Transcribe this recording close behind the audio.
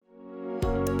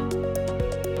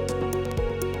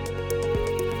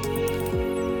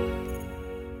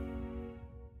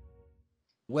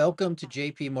Welcome to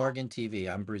JP Morgan TV.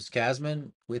 I'm Bruce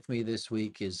Kasman. With me this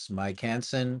week is Mike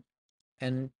Hansen.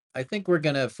 And I think we're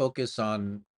going to focus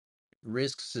on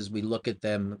risks as we look at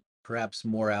them perhaps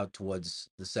more out towards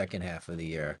the second half of the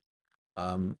year.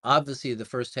 Obviously, the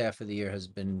first half of the year has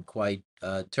been quite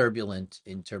turbulent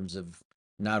in terms of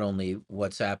not only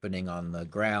what's happening on the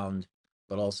ground,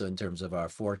 but also in terms of our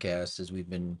forecasts as we've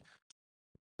been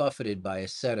buffeted by a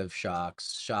set of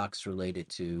shocks related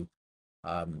to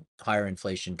higher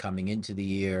inflation coming into the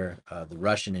year, the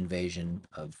Russian invasion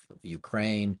of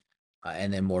Ukraine,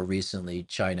 and then more recently,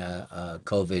 China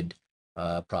COVID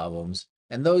problems.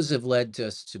 And those have led to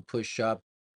us to push up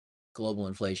global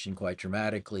inflation quite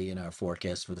dramatically in our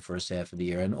forecast for the first half of the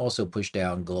year and also push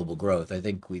down global growth. I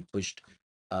think we pushed,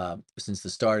 since the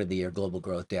start of the year, global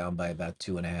growth down by about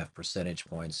 2.5 percentage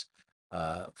points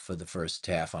for the first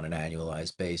half on an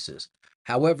annualized basis.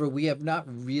 However, we have not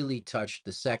really touched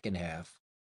the second half.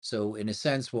 So, in a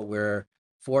sense, what we're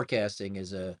forecasting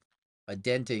is a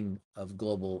denting of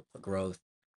global growth,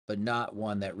 but not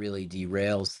one that really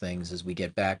derails things as we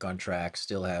get back on track,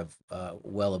 still have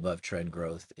well above trend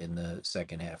growth in the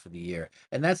second half of the year.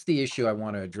 And that's the issue I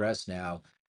want to address now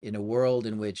in a world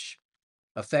in which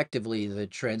effectively the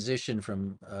transition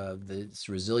from this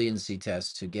resiliency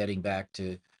test to getting back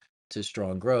to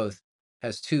strong growth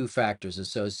has two factors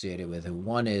associated with it.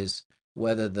 One is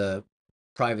whether the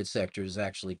private sector is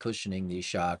actually cushioning these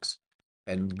shocks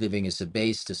and giving us a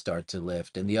base to start to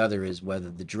lift, and the other is whether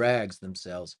the drags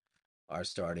themselves are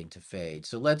starting to fade.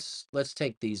 So let's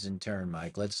take these in turn,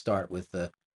 Mike. Let's start with the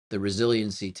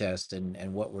resiliency test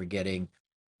and what we're getting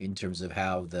in terms of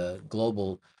how the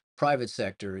global private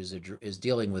sector is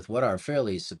dealing with what are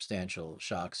fairly substantial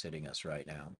shocks hitting us right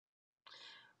now.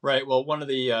 Right. Well, one of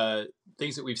the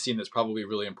things that we've seen that's probably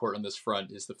really important on this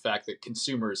front is the fact that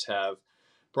consumers have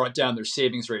brought down their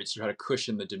savings rates to try to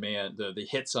cushion the demand, the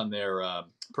hits on their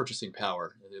purchasing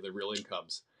power, their real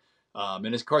incomes.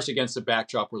 And of course, against a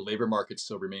backdrop where labor markets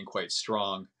still remain quite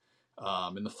strong,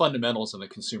 and the fundamentals on the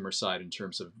consumer side in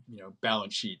terms of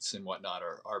balance sheets and whatnot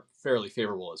are fairly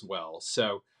favorable as well.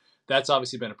 So that's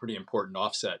obviously been a pretty important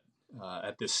offset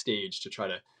at this stage to try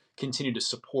to continue to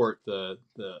support the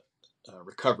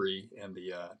recovery and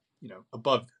the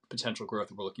above potential growth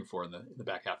that we're looking for in the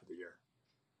back half of the year.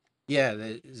 Yeah,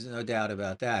 there's no doubt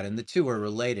about that. And the two are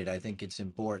related. I think it's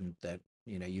important that,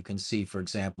 you can see, for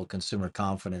example, consumer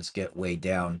confidence get weighed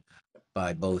down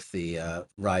by both the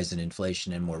rise in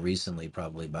inflation and more recently,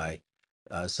 probably by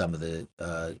some of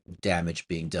the damage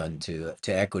being done to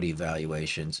equity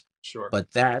valuations. Sure. But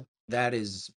that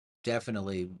is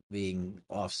definitely being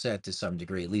offset to some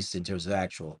degree, at least in terms of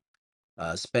actual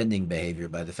spending behavior,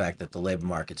 by the fact that the labor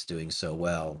market's doing so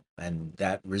well, and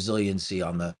that resiliency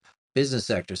on the business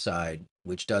sector side,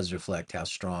 which does reflect how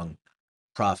strong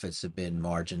profits have been,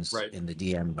 margins Right. in the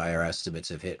DM by our estimates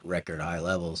have hit record high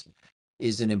levels,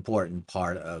 is an important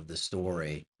part of the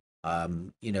story.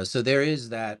 So there is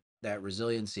that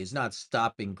resiliency. It's not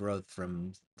stopping growth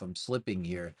from slipping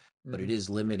here, but it Hmm. is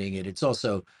limiting it. It's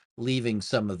also leaving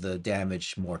some of the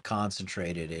damage more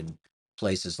concentrated in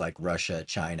places like Russia,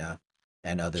 China,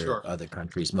 and other Sure. other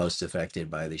countries most affected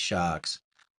by the shocks.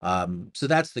 So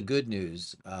that's the good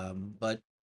news. But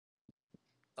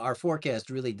our forecast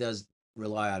really does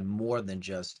rely on more than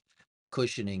just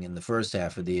cushioning in the first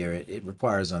half of the year. It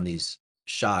requires on these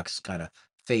shocks kind of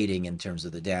fading in terms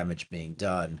of the damage being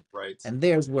done. Right. And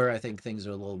there's where I think things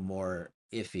are a little more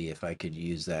iffy, if I could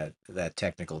use that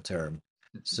technical term.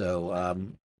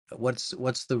 So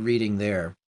what's the reading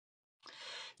there?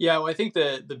 Yeah. Well, I think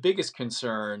the biggest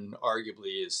concern,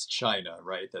 arguably, is China.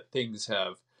 Right. That things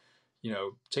have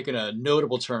taken a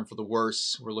notable turn for the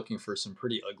worse. We're looking for some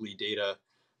pretty ugly data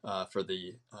for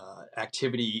the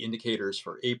activity indicators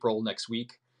for April next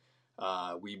week.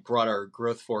 We brought our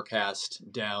growth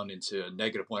forecast down into a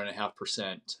negative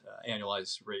 1.5%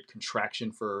 annualized rate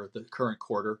contraction for the current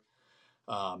quarter.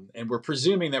 And we're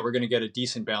presuming that we're going to get a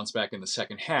decent bounce back in the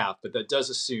second half, but that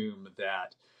does assume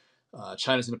that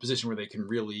China's in a position where they can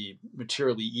really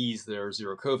materially ease their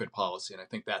zero COVID policy. And I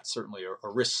think that's certainly a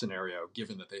risk scenario,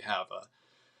 given that they have a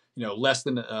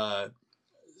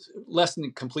less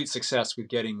than complete success with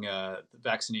getting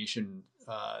vaccination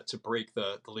to break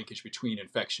the linkage between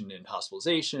infection and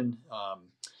hospitalization.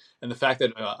 And the fact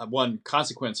that one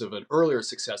consequence of an earlier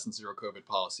success in zero COVID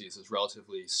policies is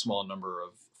relatively small number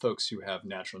of folks who have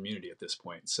natural immunity at this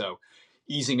point. So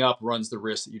easing up runs the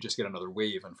risk that you just get another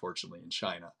wave, unfortunately, in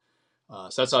China.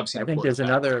 So that's obviously I an think important there's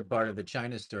factor. another part of the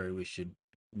China story we should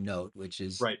note, which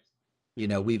is, Right.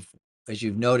 we've, as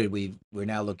you've noted, we're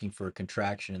now looking for a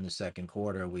contraction in the second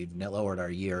quarter. We've lowered our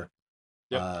year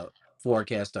Yep.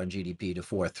 forecast on GDP to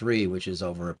 4.3, which is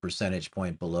over a percentage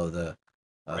point below the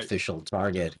Right. official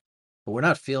target. But we're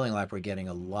not feeling like we're getting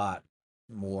a lot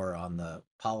more on the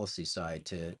policy side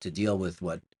to deal with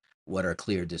what are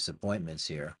clear disappointments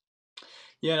here.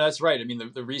 Yeah, that's right. I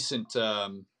mean, the recent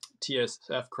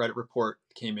TSF credit report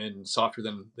came in softer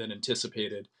than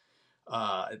anticipated.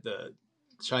 The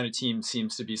China team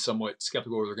seems to be somewhat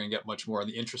skeptical whether they're going to get much more on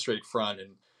the interest rate front.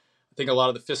 And I think a lot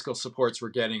of the fiscal supports we're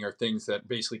getting are things that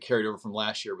basically carried over from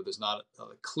last year, but there's not a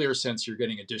clear sense you're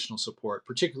getting additional support,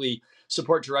 particularly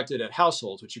support directed at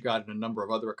households, which you got in a number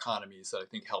of other economies that I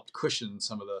think helped cushion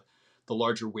some of the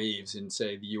larger waves in,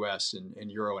 say, the U.S.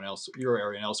 and Euro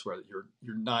area and elsewhere. That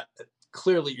you're not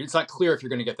clearly, it's not clear if you're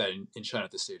going to get that in China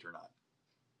at this stage or not.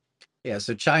 Yeah,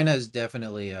 so China is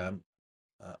definitely a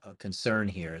concern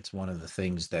here. It's one of the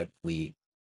things that we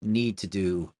need to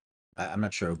do. I'm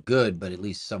not sure good, but at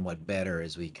least somewhat better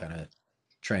as we kind of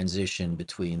transition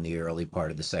between the early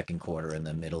part of the second quarter and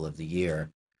the middle of the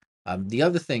year. The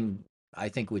other thing I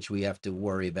think which we have to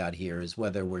worry about here is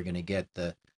whether we're going to get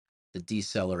the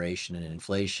deceleration in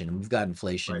inflation. We've got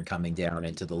inflation Right. coming down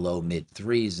into the low mid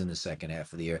threes in the second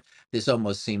half of the year. This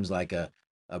almost seems like a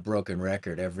broken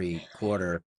record every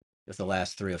quarter. If the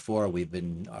last three or four, we've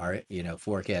been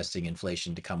forecasting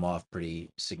inflation to come off pretty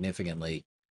significantly,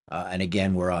 and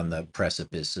again we're on the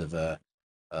precipice of a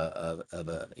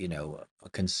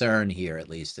concern here, at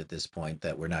least at this point,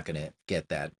 that we're not going to get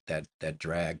that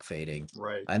drag fading.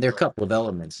 Right. And there are a Right. couple of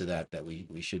elements to that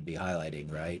we should be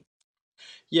highlighting, right?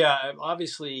 Yeah,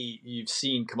 obviously you've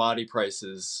seen commodity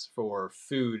prices for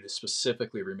food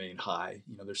specifically remain high.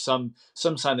 You know, there's some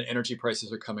sign that energy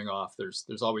prices are coming off.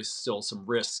 There's always still some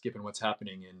risks given what's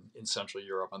happening in Central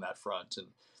Europe on that front, and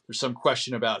there's some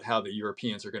question about how the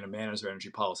Europeans are going to manage their energy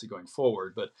policy going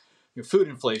forward. But food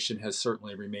inflation has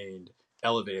certainly remained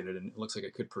elevated, and it looks like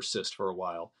it could persist for a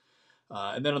while.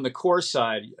 And then on the core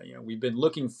side, we've been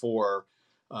looking for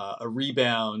a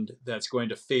rebound that's going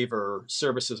to favor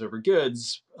services over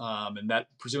goods, and that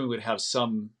presumably would have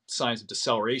some signs of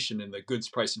deceleration in the goods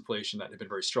price inflation that had been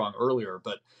very strong earlier.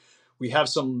 But we have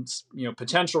some,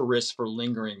 potential risks for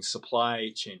lingering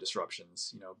supply chain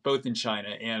disruptions, both in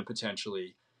China and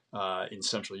potentially in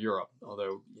Central Europe.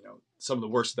 Although, some of the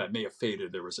worst of that may have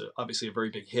faded. There was obviously a very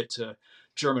big hit to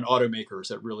German automakers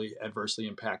that really adversely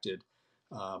impacted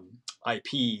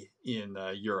IP in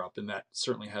Europe, and that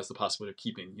certainly has the possibility of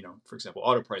keeping, for example,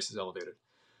 auto prices elevated.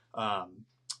 Um,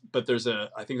 but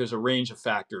I think there's a range of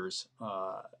factors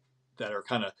that are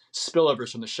kind of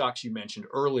spillovers from the shocks you mentioned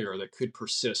earlier that could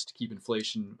persist to keep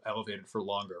inflation elevated for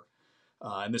longer.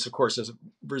 And this, of course, has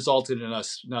resulted in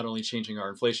us not only changing our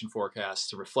inflation forecast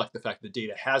to reflect the fact that the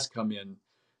data has come in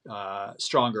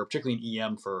stronger, particularly in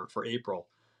EM for April,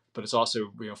 but it's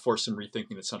also forced some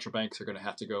rethinking that central banks are going to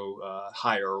have to go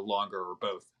higher or longer or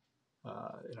both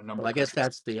in a number Well, of I guess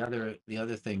countries. that's the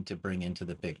other thing to bring into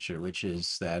the picture, which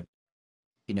is that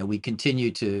we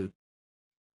continue to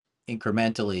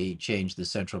incrementally change the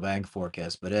central bank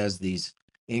forecast, but as these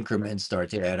increments start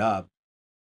to add up,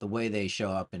 the way they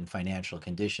show up in financial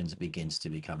conditions begins to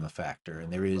become a factor.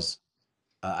 And there Right. is,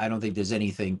 I don't think there's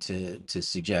anything to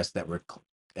suggest that we're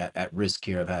at risk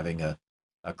here of having a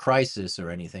crisis or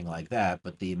anything like that,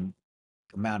 but the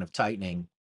amount of tightening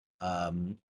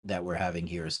that we're having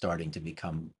here is starting to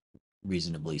become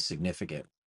reasonably significant.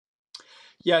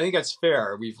 Yeah, I think that's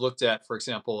fair. We've looked at, for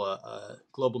example, a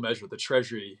global measure the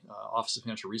Treasury Office of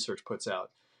Financial Research puts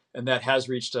out, and that has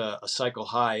reached a cycle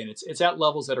high, and it's at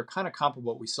levels that are kind of comparable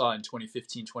to what we saw in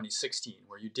 2015, 2016,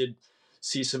 where you did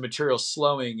see some material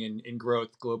slowing in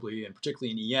growth globally, and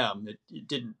particularly in EM. It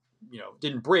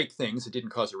didn't break things, it didn't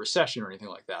cause a recession or anything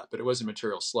like that, but it was a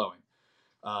material slowing.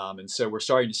 And so we're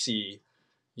starting to see,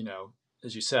 you know,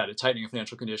 as you said, a tightening of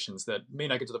financial conditions that may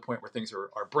not get to the point where things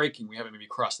are breaking. We haven't maybe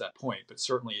crossed that point, but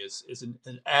certainly is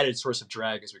an added source of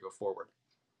drag as we go forward.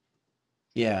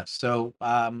 Yeah. So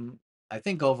I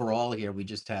think overall here we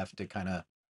just have to kind of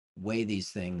weigh these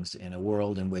things in a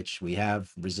world in which we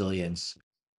have resilience.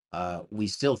 We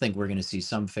still think we're going to see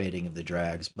some fading of the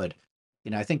drags, but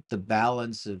I think the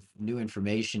balance of new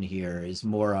information here is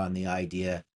more on the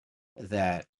idea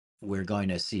that we're going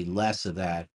to see less of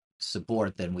that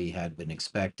support than we had been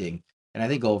expecting. And I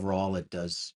think overall it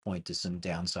does point to some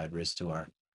downside risk to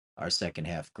our second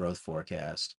half growth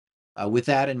forecast. With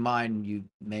that in mind, you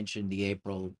mentioned the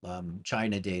April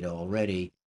China data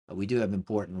already. We do have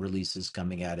important releases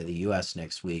coming out of the US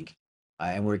next week,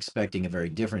 and we're expecting a very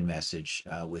different message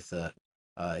with the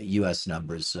US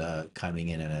numbers coming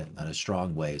in a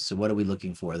strong way. So, what are we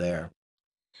looking for there?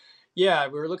 Yeah,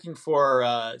 we were looking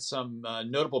for some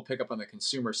notable pickup on the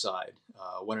consumer side,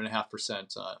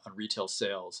 1.5% on retail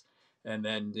sales. and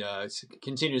then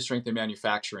continue to strengthen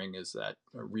manufacturing as that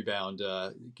rebound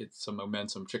gets some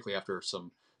momentum, particularly after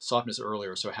some softness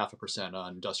earlier. So 0.5%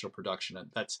 on industrial production, and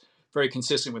that's very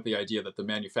consistent with the idea that the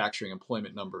manufacturing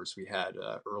employment numbers we had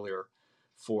earlier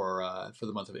for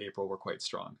the month of April were quite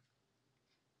strong.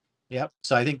 Yep.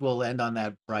 So I think we'll end on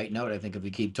that bright note. I think if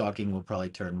we keep talking, we'll probably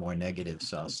turn more negative.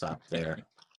 So I'll stop there.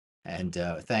 And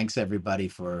thanks everybody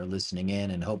for listening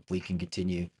in, and hope we can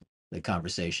continue the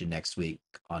conversation next week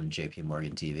on JP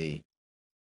Morgan TV.